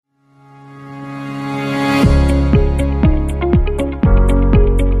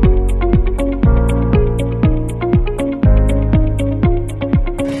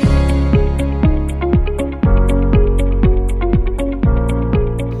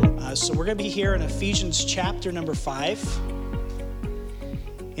So we're going to be here in Ephesians chapter number 5.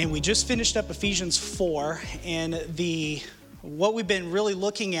 And we just finished up Ephesians 4. And what we've been really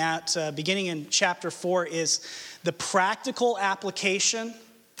looking at beginning in chapter 4 is the practical application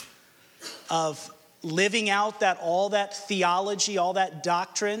of living out all that theology, all that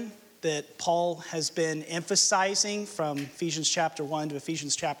doctrine that Paul has been emphasizing from Ephesians chapter 1 to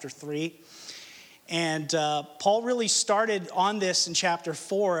Ephesians chapter 3. And Paul really started on this in chapter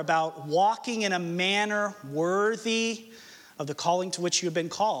 4 about walking in a manner worthy of the calling to which you have been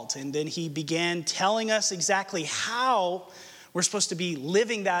called. And then he began telling us exactly how we're supposed to be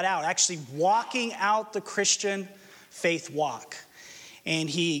living that out, actually walking out the Christian faith walk. And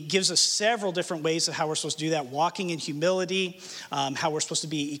he gives us several different ways of how we're supposed to do that, walking in humility, how we're supposed to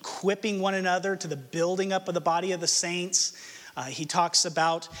be equipping one another to the building up of the body of the saints. He talks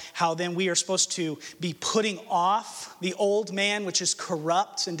about how then we are supposed to be putting off the old man, which is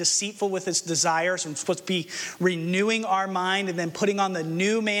corrupt and deceitful with its desires. We're supposed to be renewing our mind and then putting on the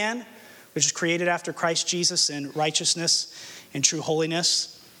new man, which is created after Christ Jesus in righteousness and true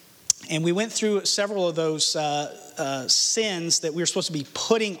holiness. And we went through several of those sins that we were supposed to be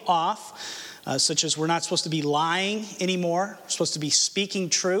putting off, such as we're not supposed to be lying anymore. We're supposed to be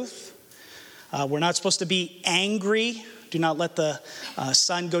speaking truth. We're not supposed to be angry. Do not let the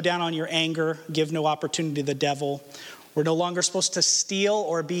sun go down on your anger. Give no opportunity to the devil. We're no longer supposed to steal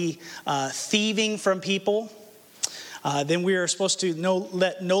or be thieving from people. Then we are supposed to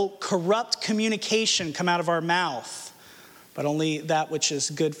let no corrupt communication come out of our mouth, but only that which is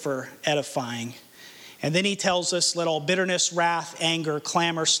good for edifying. And then he tells us, let all bitterness, wrath, anger,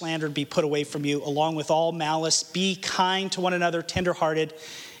 clamor, slander be put away from you, along with all malice. Be kind to one another, tenderhearted.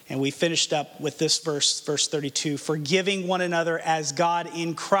 And we finished up with this verse 32, forgiving one another as God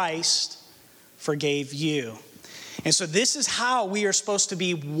in Christ forgave you. And so this is how we are supposed to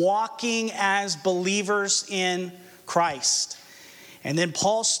be walking as believers in Christ. And then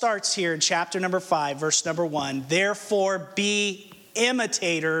Paul starts here in chapter number 5, verse number 1, therefore be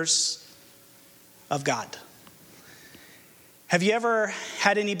imitators of God. Have you ever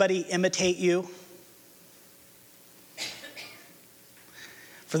had anybody imitate you?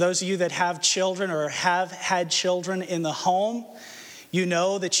 For those of you that have children or have had children in the home, you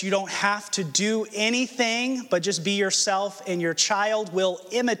know that you don't have to do anything but just be yourself, and your child will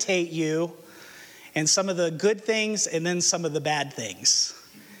imitate you, and some of the good things and then some of the bad things.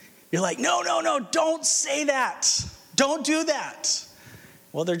 You're like, no, don't say that. Don't do that.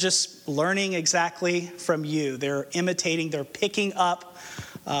 Well, they're just learning exactly from you. They're imitating, they're picking up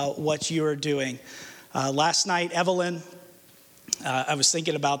what you are doing. Last night, Evelyn, I was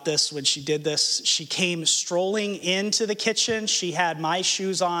thinking about this when she did this. She came strolling into the kitchen. She had my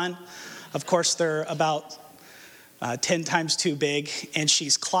shoes on. Of course, they're about 10 times too big. And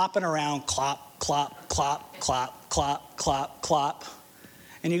she's clopping around, clop, clop, clop, clop, clop, clop, clop.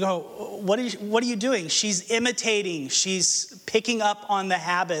 And you go, what are you doing? She's imitating. She's picking up on the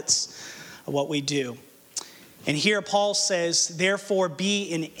habits of what we do. And here Paul says, therefore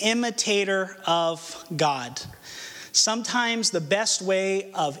be an imitator of God. Sometimes the best way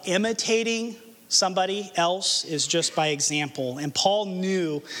of imitating somebody else is just by example. And Paul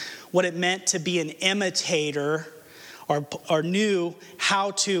knew what it meant to be an imitator, or knew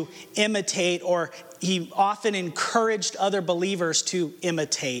how to imitate, or he often encouraged other believers to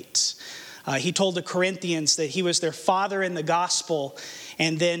imitate. He told the Corinthians that he was their father in the gospel.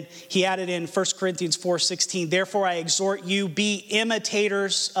 And then he added in 1 Corinthians 4:16, therefore I exhort you, be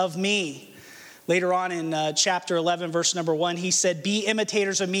imitators of me. Later on in chapter 11, verse number 1, he said, be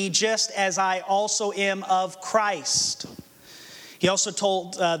imitators of me just as I also am of Christ. He also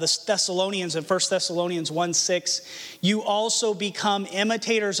told the Thessalonians in 1 Thessalonians 1:6, you also become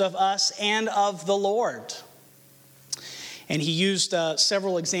imitators of us and of the Lord. And he used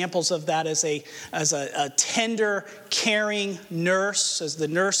several examples of that as a tender, caring nurse. As the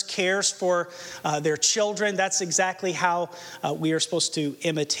nurse cares for their children, that's exactly how we are supposed to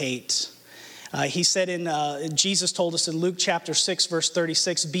imitate. He said Jesus told us in Luke chapter 6, verse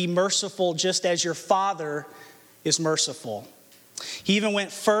 36, be merciful just as your Father is merciful. He even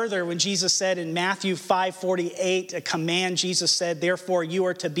went further when Jesus said in Matthew 5:48, a command Jesus said, therefore you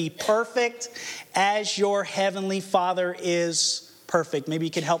are to be perfect as your heavenly Father is perfect. Maybe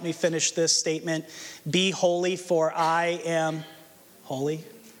you can help me finish this statement. Be holy, for I am holy.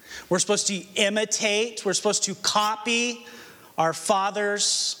 We're supposed to imitate. We're supposed to copy our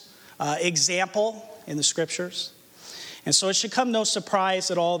Father's example in the scriptures. And so it should come no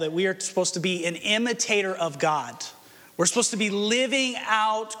surprise at all that we are supposed to be an imitator of God. We're supposed to be living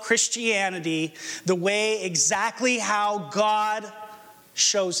out Christianity the way exactly how God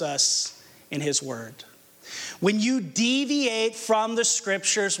shows us in his word. When you deviate from the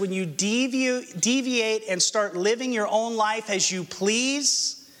scriptures, when you deviate and start living your own life as you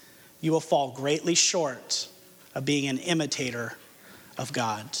please, you will fall greatly short of being an imitator of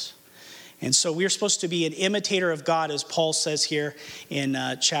God. And so we're supposed to be an imitator of God, as Paul says here in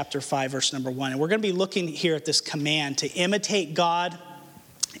chapter 5, verse number 1. And we're going to be looking here at this command to imitate God.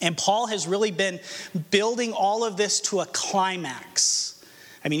 And Paul has really been building all of this to a climax.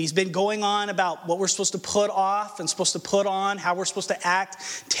 I mean, he's been going on about what we're supposed to put off and supposed to put on, how we're supposed to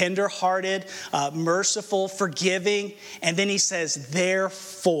act tender-hearted, merciful, forgiving. And then he says,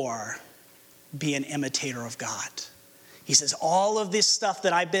 therefore, be an imitator of God. He says, all of this stuff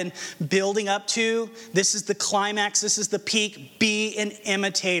that I've been building up to, this is the climax, this is the peak. Be an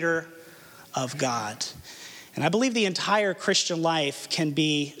imitator of God. And I believe the entire Christian life can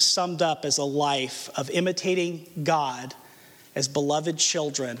be summed up as a life of imitating God as beloved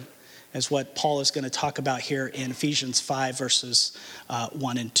children, as what Paul is going to talk about here in Ephesians 5, verses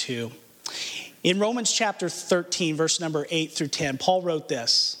 1 and 2. In Romans chapter 13, verse number 8 through 10, Paul wrote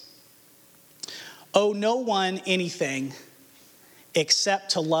this: "Owe no one anything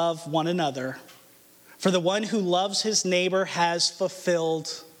except to love one another, for the one who loves his neighbor has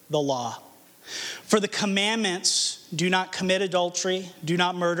fulfilled the law. For the commandments, do not commit adultery, do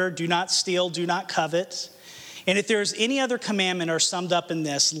not murder, do not steal, do not covet. And if there is any other commandment are summed up in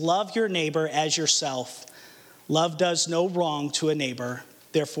this, love your neighbor as yourself. Love does no wrong to a neighbor.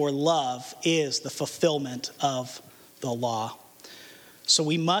 Therefore, love is the fulfillment of the law." So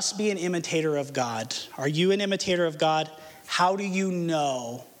we must be an imitator of God. Are you an imitator of God? How do you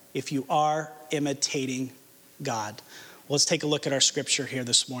know if you are imitating God? Well, let's take a look at our scripture here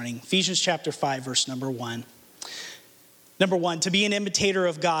this morning. Ephesians chapter 5, verse number 1. Number 1, to be an imitator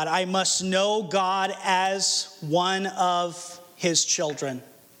of God, I must know God as one of his children.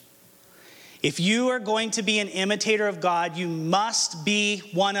 If you are going to be an imitator of God, you must be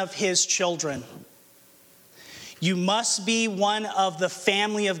one of his children. You must be one of the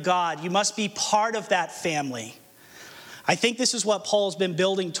family of God. You must be part of that family. I think this is what Paul's been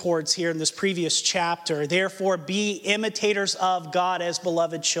building towards here in this previous chapter. Therefore, be imitators of God as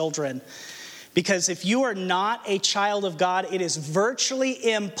beloved children. Because if you are not a child of God, it is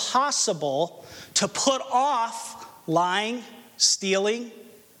virtually impossible to put off lying, stealing,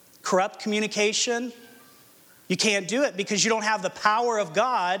 corrupt communication. You can't do it because you don't have the power of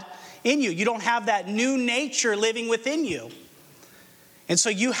God in you. You don't have that new nature living within you. And so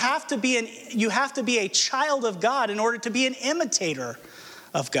you have to be a child of God in order to be an imitator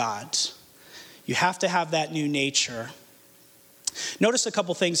of God. You have to have that new nature. Notice a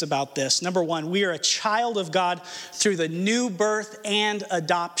couple things about this. Number 1, we are a child of God through the new birth and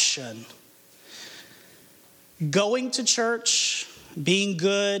adoption. Going to church, being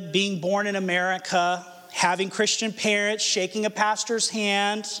good, being born in America, having Christian parents, shaking a pastor's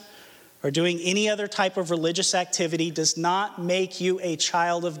hand, or doing any other type of religious activity does not make you a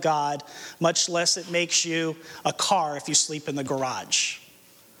child of God, much less it makes you a car if you sleep in the garage.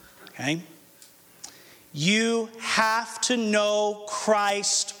 Okay? You have to know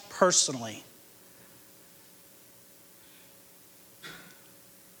Christ personally.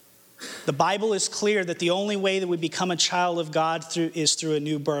 The Bible is clear that the only way that we become a child of God is through a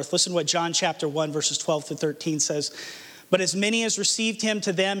new birth. Listen to what John chapter 1, verses 12 through 13 says. "But as many as received him,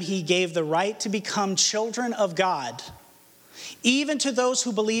 to them he gave the right to become children of God, even to those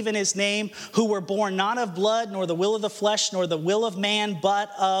who believe in his name, who were born not of blood, nor the will of the flesh, nor the will of man, but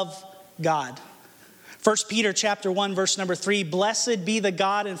of God." 1 Peter chapter 1, verse number 3, "Blessed be the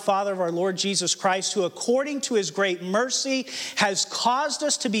God and Father of our Lord Jesus Christ, who according to his great mercy has caused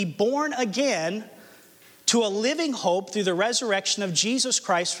us to be born again to a living hope through the resurrection of Jesus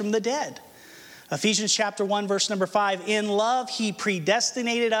Christ from the dead." Ephesians chapter 1, verse number 5, "In love he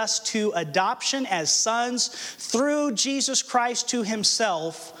predestinated us to adoption as sons through Jesus Christ to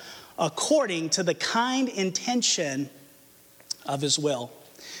himself, according to the kind intention of his will."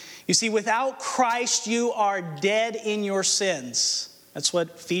 You see, without Christ, you are dead in your sins. That's what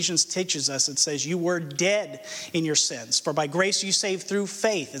Ephesians teaches us. It says you were dead in your sins. For by grace you saved through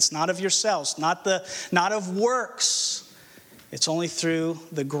faith. It's not of yourselves, not of works. It's only through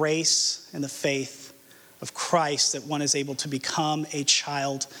the grace and the faith of Christ that one is able to become a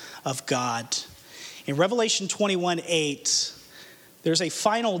child of God. In Revelation 21:8, there's a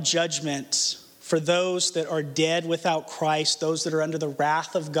final judgment for those that are dead without Christ, those that are under the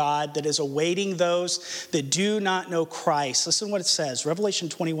wrath of God that is awaiting those that do not know Christ. Listen to what it says, Revelation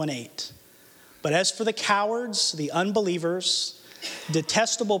 21:8. "But as for the cowards, the unbelievers,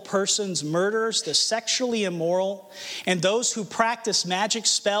 detestable persons, murderers, the sexually immoral, and those who practice magic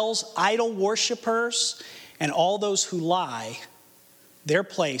spells, idol worshipers, and all those who lie, their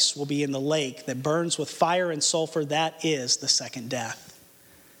place will be in the lake that burns with fire and sulfur. That is the second death.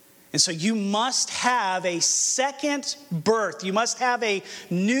 And so you must have a second birth. You must have a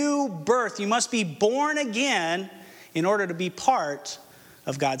new birth. You must be born again in order to be part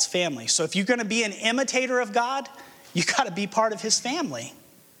of God's family. So if you're going to be an imitator of God, you got to be part of his family.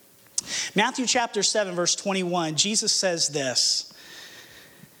 Matthew chapter 7, verse 21, Jesus says this: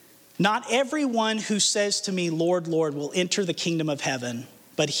 "Not everyone who says to me, 'Lord, Lord,' will enter the kingdom of heaven,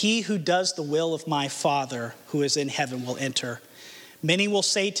 but he who does the will of my Father who is in heaven will enter. Many will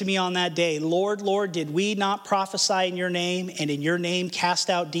say to me on that day, 'Lord, Lord, did we not prophesy in your name, and in your name cast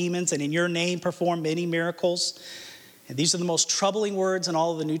out demons, and in your name perform many miracles?' And these are the most troubling words in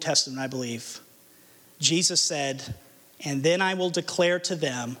all of the New Testament, I believe. Jesus said, 'And then I will declare to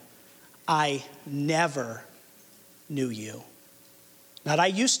them, I never knew you.' Not I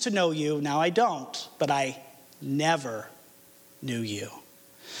used to know you, now I don't, but I never knew you.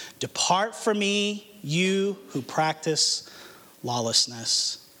 Depart from me, you who practice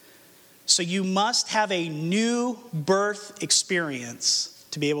lawlessness." So you must have a new birth experience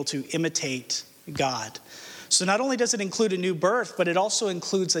to be able to imitate God. So not only does it include a new birth, but it also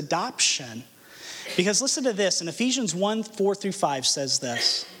includes adoption. Because listen to this, in Ephesians 1, 4 through 5 says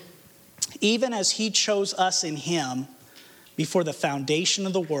this: "Even as he chose us in him before the foundation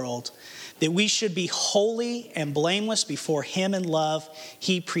of the world, that we should be holy and blameless before him in love,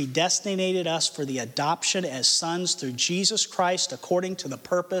 he predestinated us for the adoption as sons through Jesus Christ according to the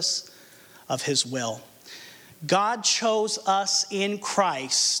purpose of his will." God chose us in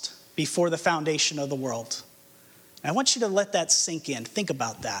Christ before the foundation of the world. And I want you to let that sink in. Think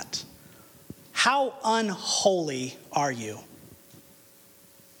about that. How unholy are you?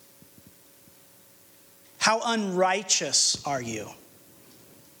 How unrighteous are you?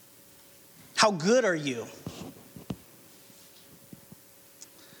 How good are you? The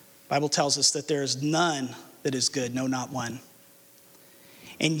Bible tells us that there is none that is good, no, not one.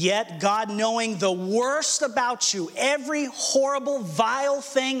 And yet, God, knowing the worst about you, every horrible, vile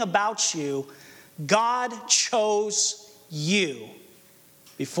thing about you, God chose you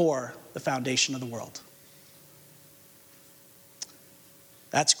before the foundation of the world.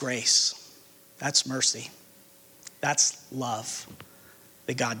 That's grace. That's mercy. That's love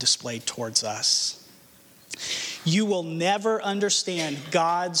that God displayed towards us. You will never understand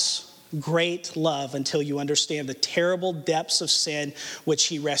God's great love until you understand the terrible depths of sin which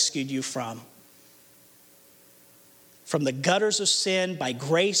he rescued you from. From the gutters of sin, by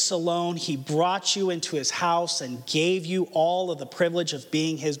grace alone, he brought you into his house and gave you all of the privilege of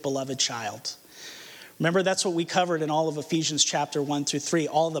being his beloved child. Remember, that's what we covered in all of Ephesians chapter 1 through 3,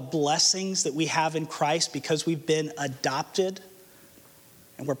 all the blessings that we have in Christ because we've been adopted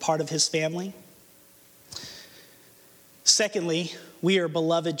and we're part of his family. Secondly, we are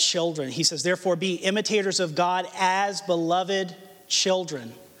beloved children. He says, "Therefore be imitators of God as beloved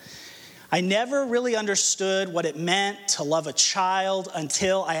children." I never really understood what it meant to love a child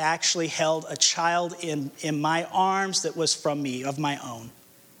until I actually held a child in my arms that was from me, of my own.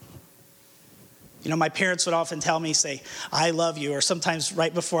 You know, my parents would often tell me, say, "I love you," or sometimes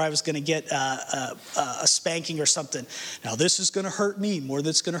right before I was going to get a spanking or something. "Now this is going to hurt me more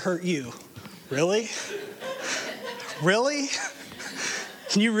than it's going to hurt you." Really? Really?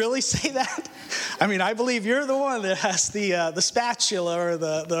 Can you really say that? I mean, I believe you're the one that has the spatula or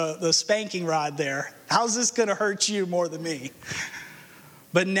the spanking rod there. How's this going to hurt you more than me?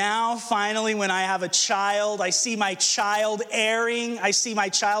 But now, finally, when I have a child, I see my child erring. I see my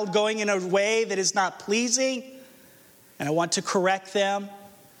child going in a way that is not pleasing. And I want to correct them.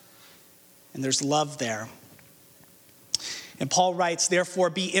 And there's love there. And Paul writes, "Therefore,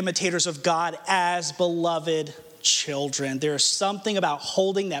 be imitators of God as beloved children." There is something about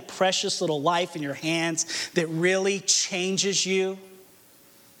holding that precious little life in your hands that really changes you.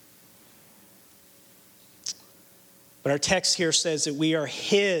 But our text here says that we are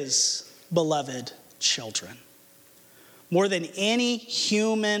his beloved children. More than any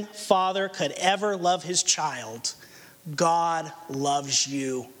human father could ever love his child, God loves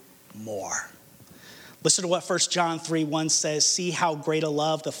you more. Listen to what 1 John 3:1 says. "See how great a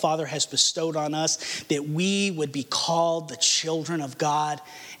love the Father has bestowed on us, that we would be called the children of God,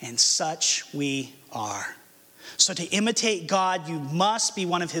 and such we are." So to imitate God, you must be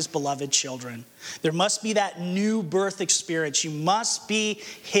one of his beloved children. There must be that new birth experience. You must be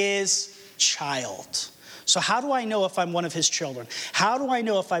his child. So how do I know if I'm one of his children? How do I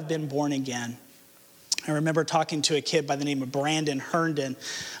know if I've been born again? I remember talking to a kid by the name of Brandon Herndon,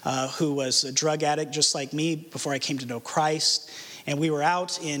 who was a drug addict just like me before I came to know Christ. And we were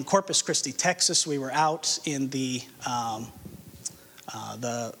out in Corpus Christi, Texas. We were out in the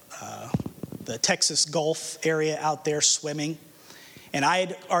Texas Gulf area out there swimming. And I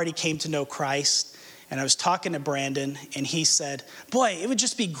had already came to know Christ. And I was talking to Brandon, and he said, boy, it would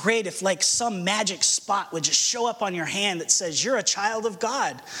just be great if like some magic spot would just show up on your hand that says you're a child of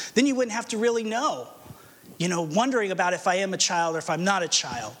God. Then you wouldn't have to really know, wondering about if I am a child or if I'm not a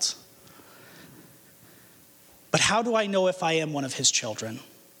child. But how do I know if I am one of his children?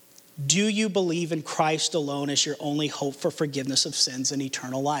 Do you believe in Christ alone as your only hope for forgiveness of sins and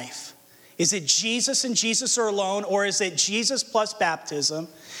eternal life? Is it Jesus and Jesus alone, or is it Jesus plus baptism?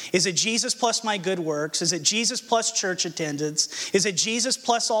 Is it Jesus plus my good works? Is it Jesus plus church attendance? Is it Jesus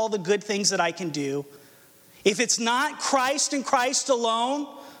plus all the good things that I can do? If it's not Christ and Christ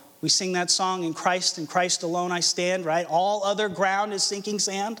alone, we sing that song, in Christ and Christ alone I stand, right? All other ground is sinking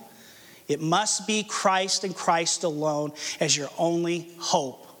sand. It must be Christ and Christ alone as your only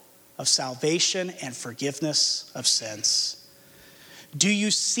hope of salvation and forgiveness of sins. Do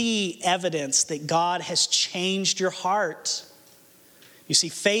you see evidence that God has changed your heart? You see,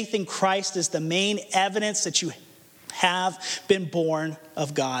 faith in Christ is the main evidence that you have been born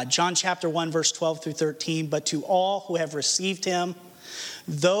of God. John chapter 1, verse 12 through 13, but to all who have received him,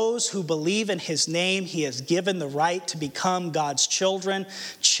 those who believe in his name, he has given the right to become God's children.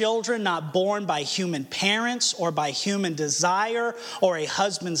 Children not born by human parents or by human desire or a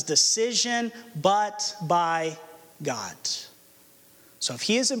husband's decision, but by God. So if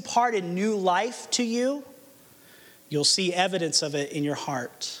he has imparted new life to you, you'll see evidence of it in your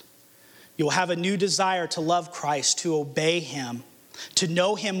heart. You'll have a new desire to love Christ, to obey him, to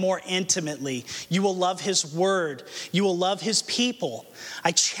know him more intimately. You will love his word. You will love his people.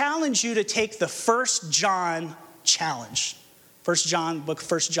 I challenge you to take the 1 John challenge. 1 John, book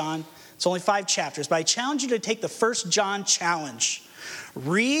of 1 John. It's only 5 chapters, but I challenge you to take the 1 John challenge.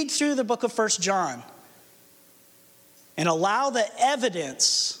 Read through the book of 1 John and allow the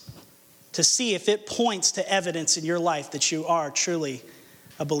evidence to see if it points to evidence in your life that you are truly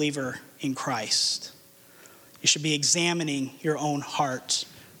a believer in Christ. You should be examining your own heart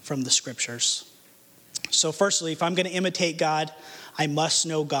from the scriptures. So firstly, if I'm going to imitate God, I must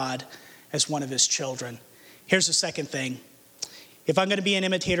know God as one of his children. Here's the second thing. If I'm going to be an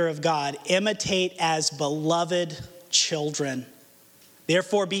imitator of God, imitate as beloved children.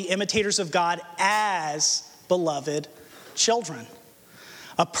 Therefore, be imitators of God as beloved children.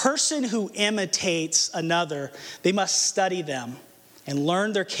 A person who imitates another, they must study them and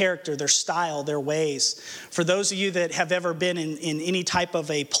learn their character, their style, their ways. For those of you that have ever been in any type of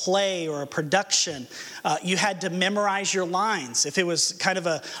a play or a production, you had to memorize your lines. If it was kind of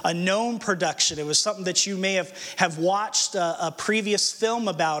a known production, it was something that you may have watched a previous film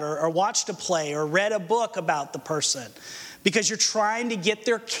about or watched a play or read a book about the person. Because you're trying to get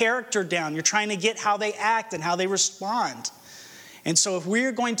their character down. You're trying to get how they act and how they respond. And so if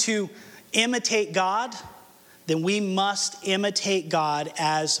we're going to imitate God, then we must imitate God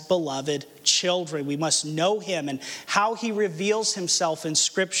as beloved children. We must know him and how he reveals himself in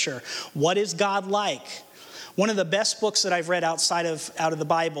Scripture. What is God like? One of the best books that I've read out of the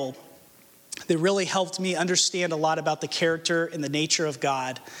Bible that really helped me understand a lot about the character and the nature of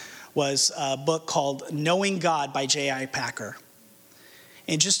God was a book called Knowing God by J.I. Packer.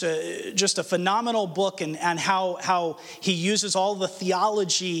 And just a phenomenal book and how he uses all the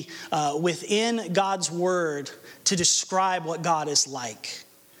theology within God's word to describe what God is like.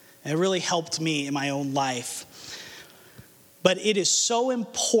 And it really helped me in my own life. But it is so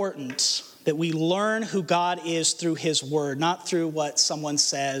important that we learn who God is through his word, not through what someone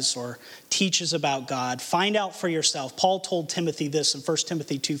says or teaches about God. Find out for yourself. Paul told Timothy this in 1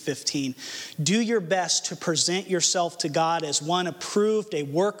 Timothy 2:15. Do your best to present yourself to God as one approved, a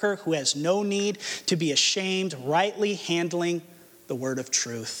worker who has no need to be ashamed, rightly handling the word of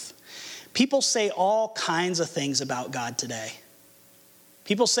truth. People say all kinds of things about God today.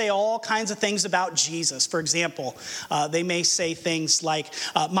 People say all kinds of things about Jesus. For example, they may say things like,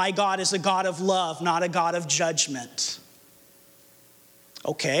 my God is a God of love, not a God of judgment.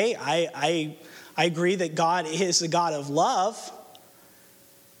 Okay, I agree that God is a God of love,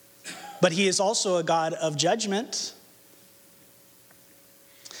 but he is also a God of judgment.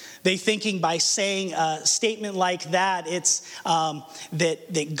 They thinking by saying a statement like that, it's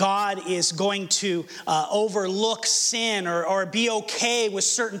that God is going to overlook sin or be okay with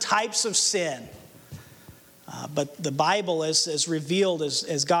certain types of sin. But the Bible is revealed,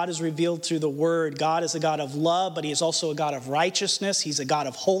 as God is revealed through the Word. God is a God of love, but He is also a God of righteousness. He's a God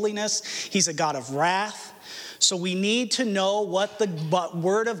of holiness. He's a God of wrath. So we need to know what the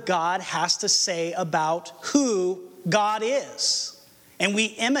Word of God has to say about who God is. And we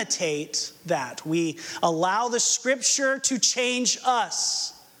imitate that. We allow the Scripture to change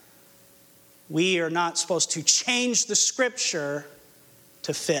us. We are not supposed to change the Scripture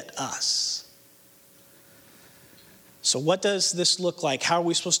to fit us. So what does this look like? How are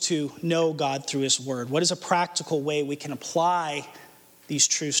we supposed to know God through His Word? What is a practical way we can apply these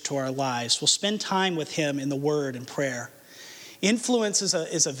truths to our lives? We'll spend time with Him in the Word and prayer. Influence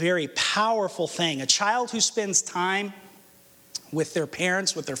is a very powerful thing. A child who spends time with their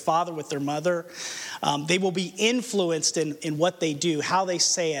parents, with their father, with their mother, they will be influenced in what they do, how they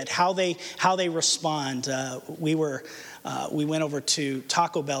say it, how they respond. We went over to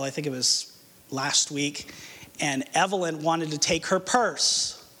Taco Bell, I think it was last week, and Evelyn wanted to take her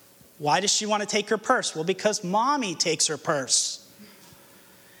purse. Why does she want to take her purse? Well, because Mommy takes her purse.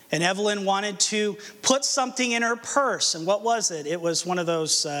 And Evelyn wanted to put something in her purse. And what was it? It was one of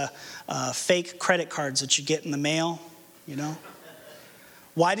those fake credit cards that you get in the mail, you know?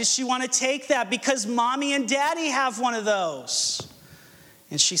 Why does she want to take that? Because Mommy and Daddy have one of those.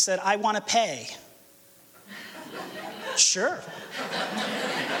 And she said, I want to pay. Sure.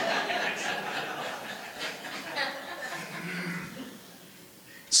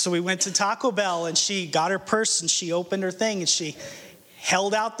 So we went to Taco Bell, and she got her purse, and she opened her thing, and she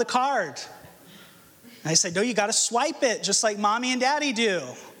held out the card. And I said, no, you got to swipe it, just like Mommy and Daddy do.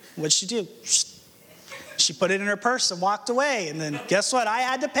 What'd she do? She put it in her purse and walked away. And then guess what? I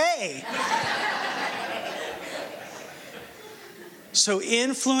had to pay. So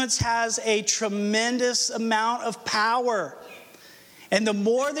influence has a tremendous amount of power. And the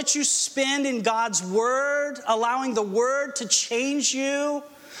more that you spend in God's Word, allowing the Word to change you,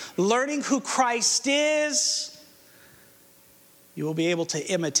 learning who Christ is, you will be able to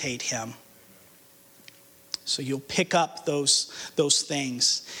imitate Him. So you'll pick up those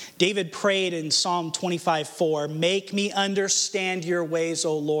things. David prayed in Psalm 25:4, make me understand your ways,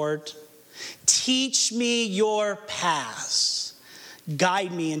 O Lord. Teach me your paths.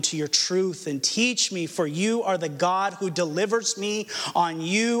 Guide me into your truth and teach me, for you are the God who delivers me. On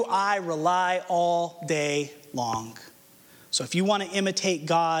you I rely all day long. So if you want to imitate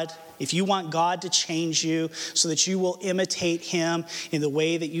God, if you want God to change you so that you will imitate Him in the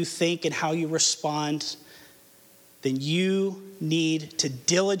way that you think and how you respond, then you need to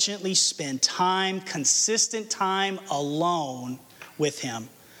diligently spend time, consistent time alone with Him.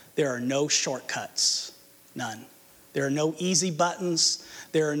 There are no shortcuts, none. There are no easy buttons.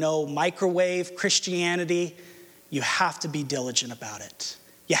 There are no microwave Christianity. You have to be diligent about it.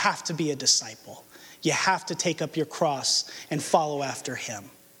 You have to be a disciple. You have to take up your cross and follow after Him.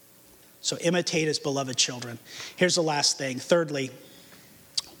 So imitate His beloved children. Here's the last thing. Thirdly,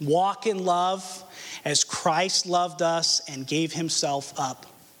 walk in love as Christ loved us and gave Himself up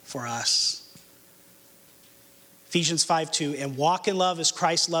for us. Ephesians 5:2, and walk in love as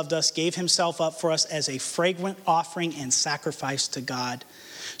Christ loved us, gave Himself up for us as a fragrant offering and sacrifice to God.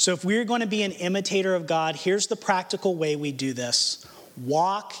 So if we're going to be an imitator of God, here's the practical way we do this.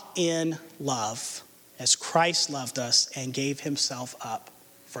 Walk in love as Christ loved us and gave Himself up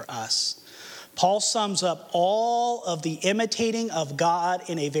for us. Paul sums up all of the imitating of God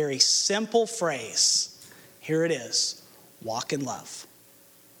in a very simple phrase. Here it is. Walk in love.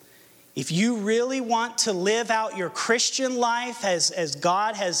 If you really want to live out your Christian life as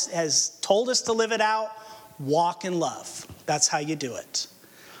God has told us to live it out, walk in love. That's how you do it.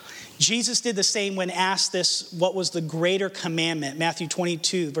 Jesus did the same when asked this, what was the greater commandment? Matthew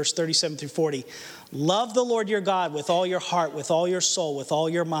 22, verse 37 through 40. Love the Lord your God with all your heart, with all your soul, with all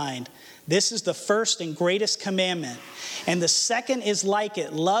your mind. This is the first and greatest commandment. And the second is like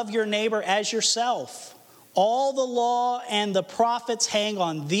it. Love your neighbor as yourself. All the law and the prophets hang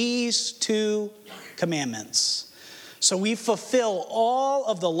on these two commandments. So we fulfill all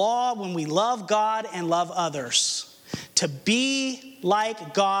of the law when we love God and love others. To be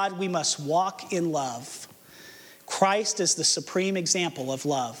like God, we must walk in love. Christ is the supreme example of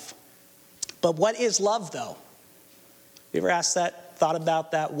love. But what is love, though? You ever asked that, thought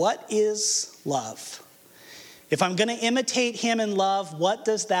about that? What is love? If I'm going to imitate Him in love, what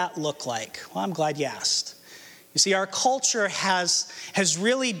does that look like? Well, I'm glad you asked. You see, our culture has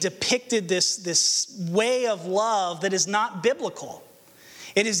really depicted this way of love that is not biblical.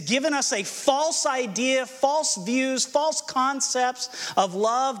 It has given us a false idea, false views, false concepts of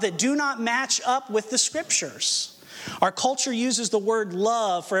love that do not match up with the Scriptures. Our culture uses the word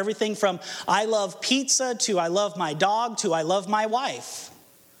love for everything from I love pizza to I love my dog to I love my wife.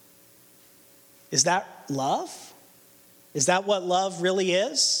 Is that love? Is that what love really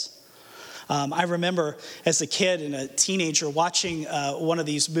is? I remember as a kid and a teenager watching one of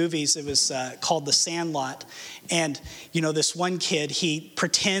these movies. It was called The Sandlot. And, this one kid, he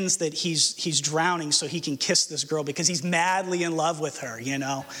pretends that he's drowning so he can kiss this girl because he's madly in love with her,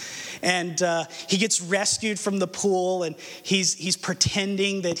 And he gets rescued from the pool, and he's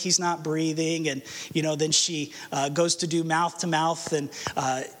pretending that he's not breathing. And, then she goes to do mouth to mouth, and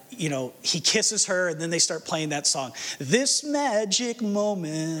he kisses her, and then they start playing that song. This magic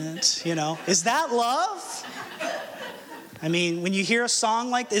moment, is that love? I mean, when you hear a song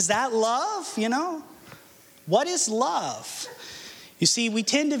like, is that love, What is love? You see, we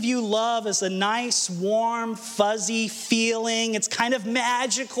tend to view love as a nice, warm, fuzzy feeling. It's kind of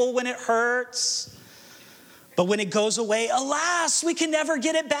magical when it hurts. But when it goes away, alas, we can never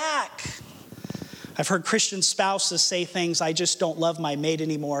get it back. I've heard Christian spouses say things, I just don't love my mate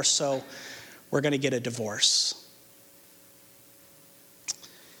anymore, so we're going to get a divorce.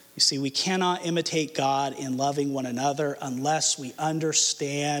 You see, we cannot imitate God in loving one another unless we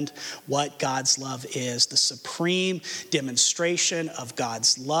understand what God's love is. The supreme demonstration of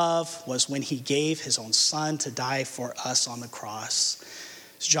God's love was when he gave his own son to die for us on the cross.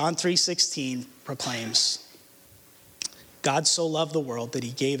 As John 3:16 proclaims, God so loved the world that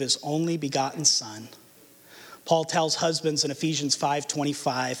he gave his only begotten son. Paul tells husbands in Ephesians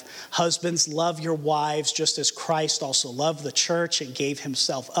 5:25, husbands, love your wives just as Christ also loved the church and gave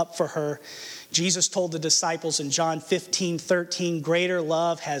himself up for her. Jesus told the disciples in John 15:13, greater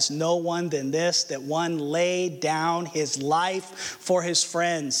love has no one than this, that one laid down his life for his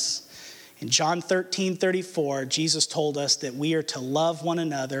friends. In John 13:34, Jesus told us that we are to love one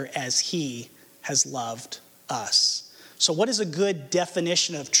another as he has loved us. So what is a good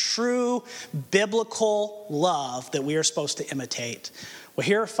definition of true biblical love that we are supposed to imitate? Well,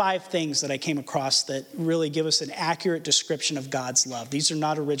 here are 5 things that I came across that really give us an accurate description of God's love. These are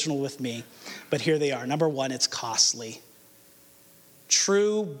not original with me, but here they are. Number 1, it's costly.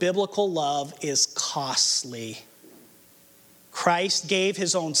 True biblical love is costly. Christ gave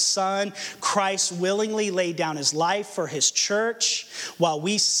his own son. Christ willingly laid down his life for his church. While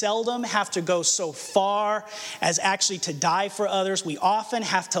we seldom have to go so far as actually to die for others, we often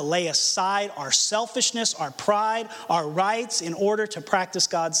have to lay aside our selfishness, our pride, our rights in order to practice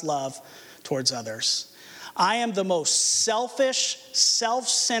God's love towards others. I am the most selfish,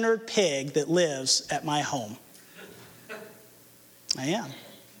 self-centered pig that lives at my home. I am.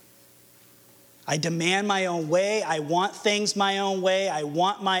 I demand my own way. I want things my own way. I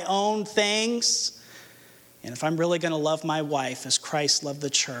want my own things. And if I'm really going to love my wife as Christ loved the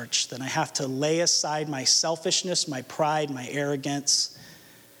church, then I have to lay aside my selfishness, my pride, my arrogance,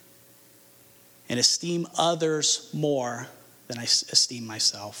 and esteem others more than I esteem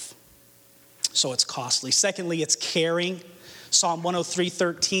myself. So it's costly. Secondly, it's caring. Psalm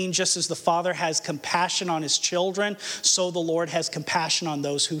 103:13, just as the Father has compassion on his children, so the Lord has compassion on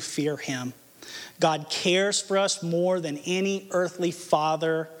those who fear him. God cares for us more than any earthly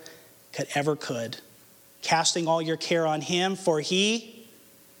father could. Casting all your care on him, for he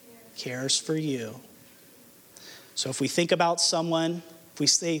cares for you. So if we think about someone, if we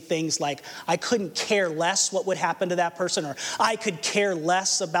say things like, I couldn't care less what would happen to that person, or I could care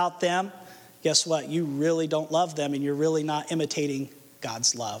less about them, guess what? You really don't love them, and you're really not imitating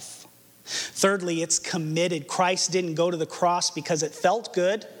God's love. Thirdly, it's committed. Christ didn't go to the cross because it felt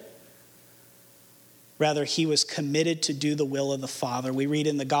good. Rather, he was committed to do the will of the Father. We read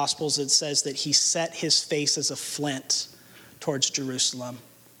in the Gospels, it says that he set his face as a flint towards Jerusalem.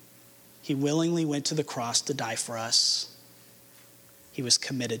 He willingly went to the cross to die for us. He was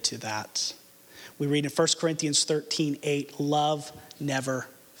committed to that. We read in 1 Corinthians 13:8, love never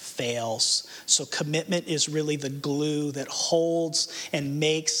fails. So commitment is really the glue that holds and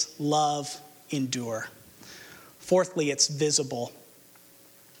makes love endure. Fourthly, it's visible.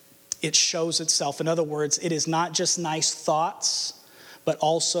 It shows itself. In other words, it is not just nice thoughts, but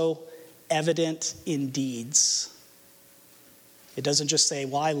also evident in deeds. It doesn't just say,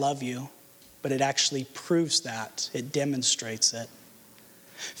 well, I love you, but it actually proves that. It demonstrates it.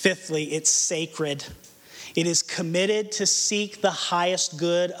 Fifthly, it's sacred. It is committed to seek the highest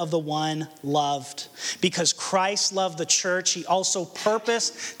good of the one loved. Because Christ loved the church, he also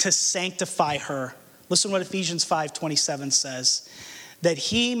purposed to sanctify her. Listen to what Ephesians 5:27 says. That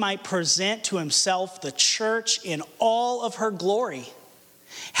he might present to himself the church in all of her glory,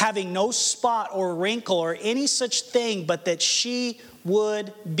 having no spot or wrinkle or any such thing, but that she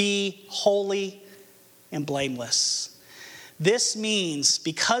would be holy and blameless. This means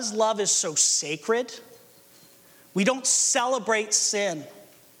because love is so sacred, we don't celebrate sin.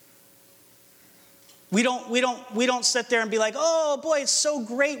 We don't sit there and be like, oh boy, it's so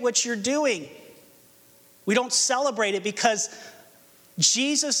great what you're doing. We don't celebrate it because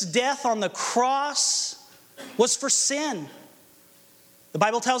Jesus' death on the cross was for sin. The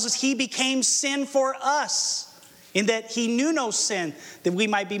Bible tells us he became sin for us, in that he knew no sin, that we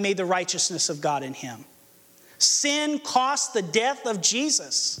might be made the righteousness of God in him. Sin cost the death of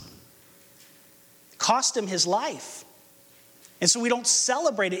Jesus. It cost him his life. And so we don't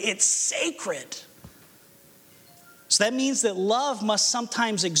celebrate it. It's sacred. So that means that love must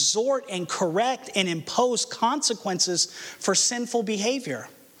sometimes exhort and correct and impose consequences for sinful behavior.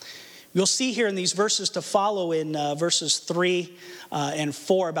 You'll see here in these verses to follow in verses 3 and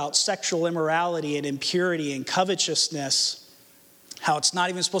 4 about sexual immorality and impurity and covetousness, how it's not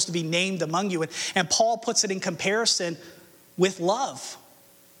even supposed to be named among you. And Paul puts it in comparison with love,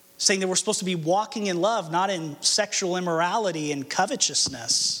 saying that we're supposed to be walking in love, not in sexual immorality and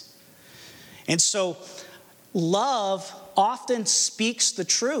covetousness. And so love often speaks the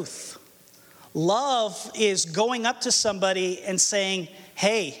truth. Love is going up to somebody and saying,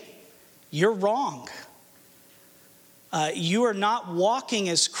 hey, you're wrong. You are not walking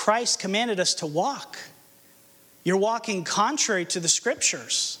as Christ commanded us to walk. You're walking contrary to the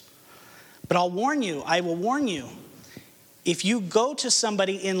scriptures. But I will warn you, if you go to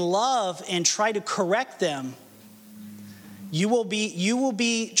somebody in love and try to correct them, you will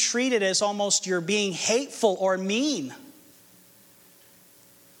be treated as almost you're being hateful or mean.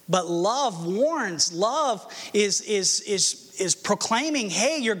 But love warns. Love is proclaiming,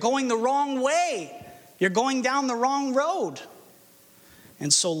 hey, you're going the wrong way. You're going down the wrong road.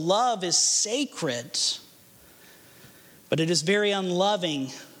 And so love is sacred. But it is very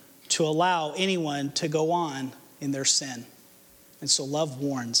unloving to allow anyone to go on in their sin. And so love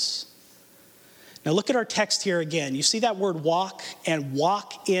warns. Now look at our text here again. You see that word walk and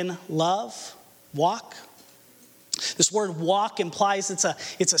walk in love? Walk. This word walk implies it's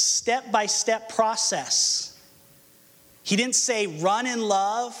a step-by-step process. He didn't say run in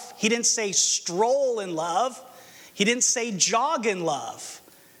love. He didn't say stroll in love. He didn't say jog in love.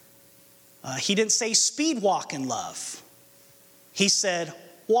 He didn't say speed walk in love. He said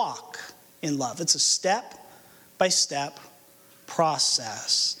walk in love. It's a step-by-step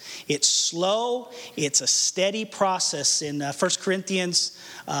process. It's slow. It's a steady process. In 1 Corinthians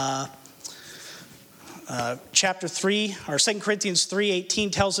chapter 3, or 2 Corinthians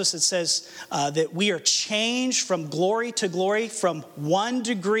 3:18 tells us, it says that we are changed from glory to glory, from one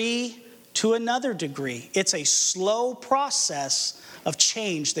degree to another degree. It's a slow process of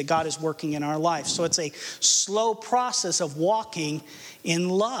change that God is working in our life. So it's a slow process of walking in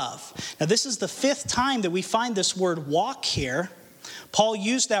love. Now this is the 5th time that we find this word walk here. Paul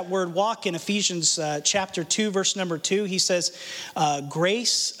used that word walk in Ephesians chapter 2, verse number 2. He says,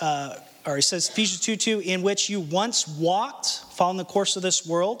 Ephesians 2:2, in which you once walked, following the course of this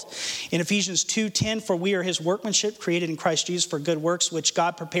world. In Ephesians 2:10, for we are his workmanship, created in Christ Jesus for good works, which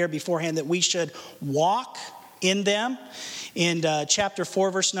God prepared beforehand that we should walk in them. In chapter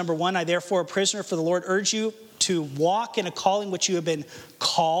 4, verse number 1, I therefore, a prisoner for the Lord, urge you to walk in a calling which you have been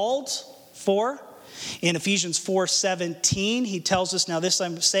called for. In Ephesians 4:17, he tells us, now this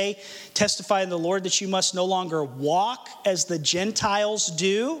I say, testify in the Lord that you must no longer walk as the Gentiles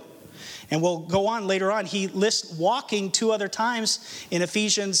do. And we'll go on later on. He lists walking 2 other times in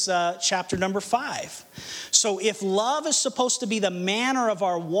Ephesians chapter number 5. So if love is supposed to be the manner of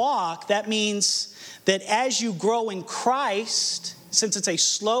our walk, that means that as you grow in Christ, since it's a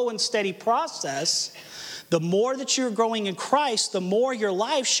slow and steady process, the more that you're growing in Christ, the more your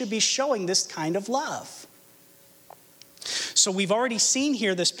life should be showing this kind of love. So we've already seen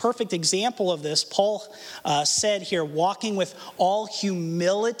here this perfect example of this. Paul said here, walking with all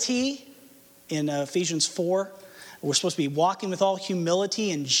humility in Ephesians 4. We're supposed to be walking with all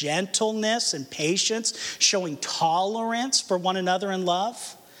humility and gentleness and patience, showing tolerance for one another in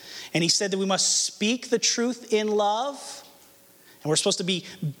love. And he said that we must speak the truth in love. And we're supposed to be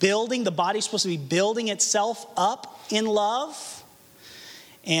building, the body's supposed to be building itself up in love.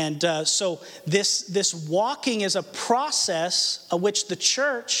 And so this walking is a process of which the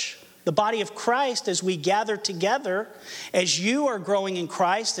church, the body of Christ, as we gather together, as you are growing in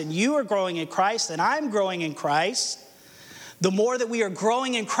Christ and you are growing in Christ and I'm growing in Christ, the more that we are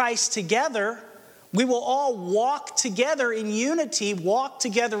growing in Christ together, we will all walk together in unity, walk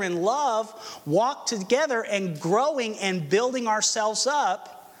together in love, walk together and growing and building ourselves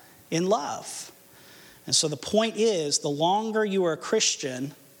up in love. And so the point is, the longer you are a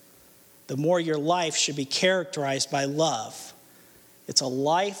Christian, the more your life should be characterized by love. It's a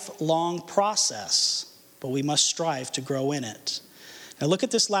lifelong process, but we must strive to grow in it. Now look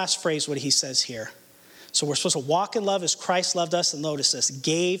at this last phrase, what he says here. So we're supposed to walk in love as Christ loved us, and notice this,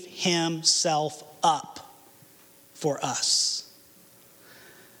 gave himself up for us.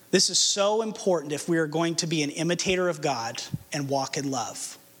 This is so important if we are going to be an imitator of God and walk in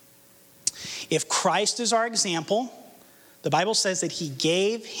love. If Christ is our example, the Bible says that he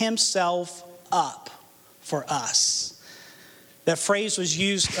gave himself up for us. That phrase was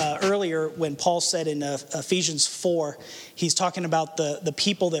used earlier when Paul said in Ephesians 4, he's talking about the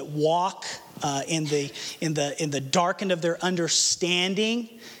people that walk in the darkened of their understanding.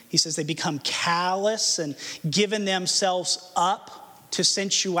 He says they become callous and given themselves up to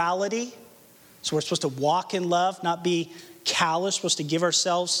sensuality. So we're supposed to walk in love, not be callous. We're supposed to give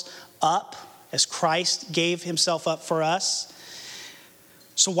ourselves up as Christ gave himself up for us.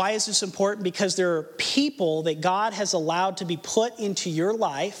 So why is this important? Because there are people that God has allowed to be put into your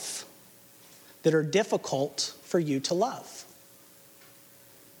life that are difficult for you to love.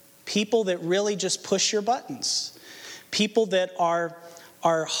 People that really just push your buttons. People that are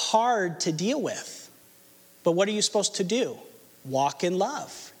hard to deal with. But what are you supposed to do? Walk in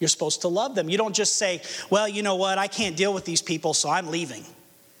love. You're supposed to love them. You don't just say, well, you know what? I can't deal with these people, so I'm leaving.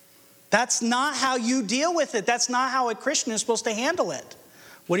 That's not how you deal with it. That's not how a Christian is supposed to handle it.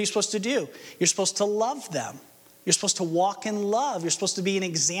 What are you supposed to do? You're supposed to love them. You're supposed to walk in love. You're supposed to be an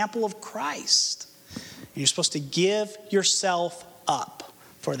example of Christ. And you're supposed to give yourself up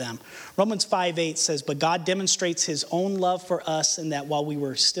for them. Romans 5:8 says, but God demonstrates his own love for us in that while we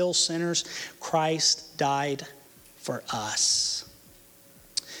were still sinners, Christ died for us.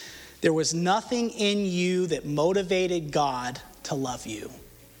 There was nothing in you that motivated God to love you.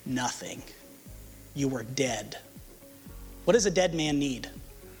 Nothing. You were dead. What does a dead man need?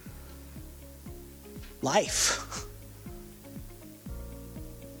 Life.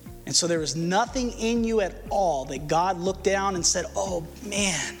 And so there was nothing in you at all that God looked down and said, oh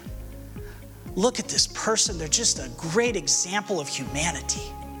man, look at this person. They're just a great example of humanity.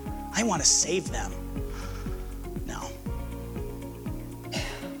 I want to save them. No.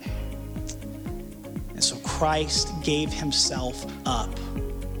 And so Christ gave himself up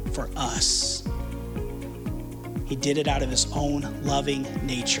for us. He did it out of his own loving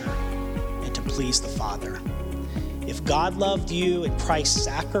nature and to please the Father. If God loved you and Christ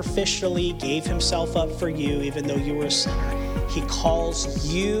sacrificially gave himself up for you, even though you were a sinner, he calls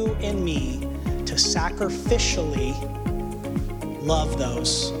you and me to sacrificially love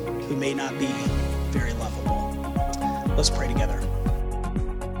those who may not be very lovable. Let's pray together.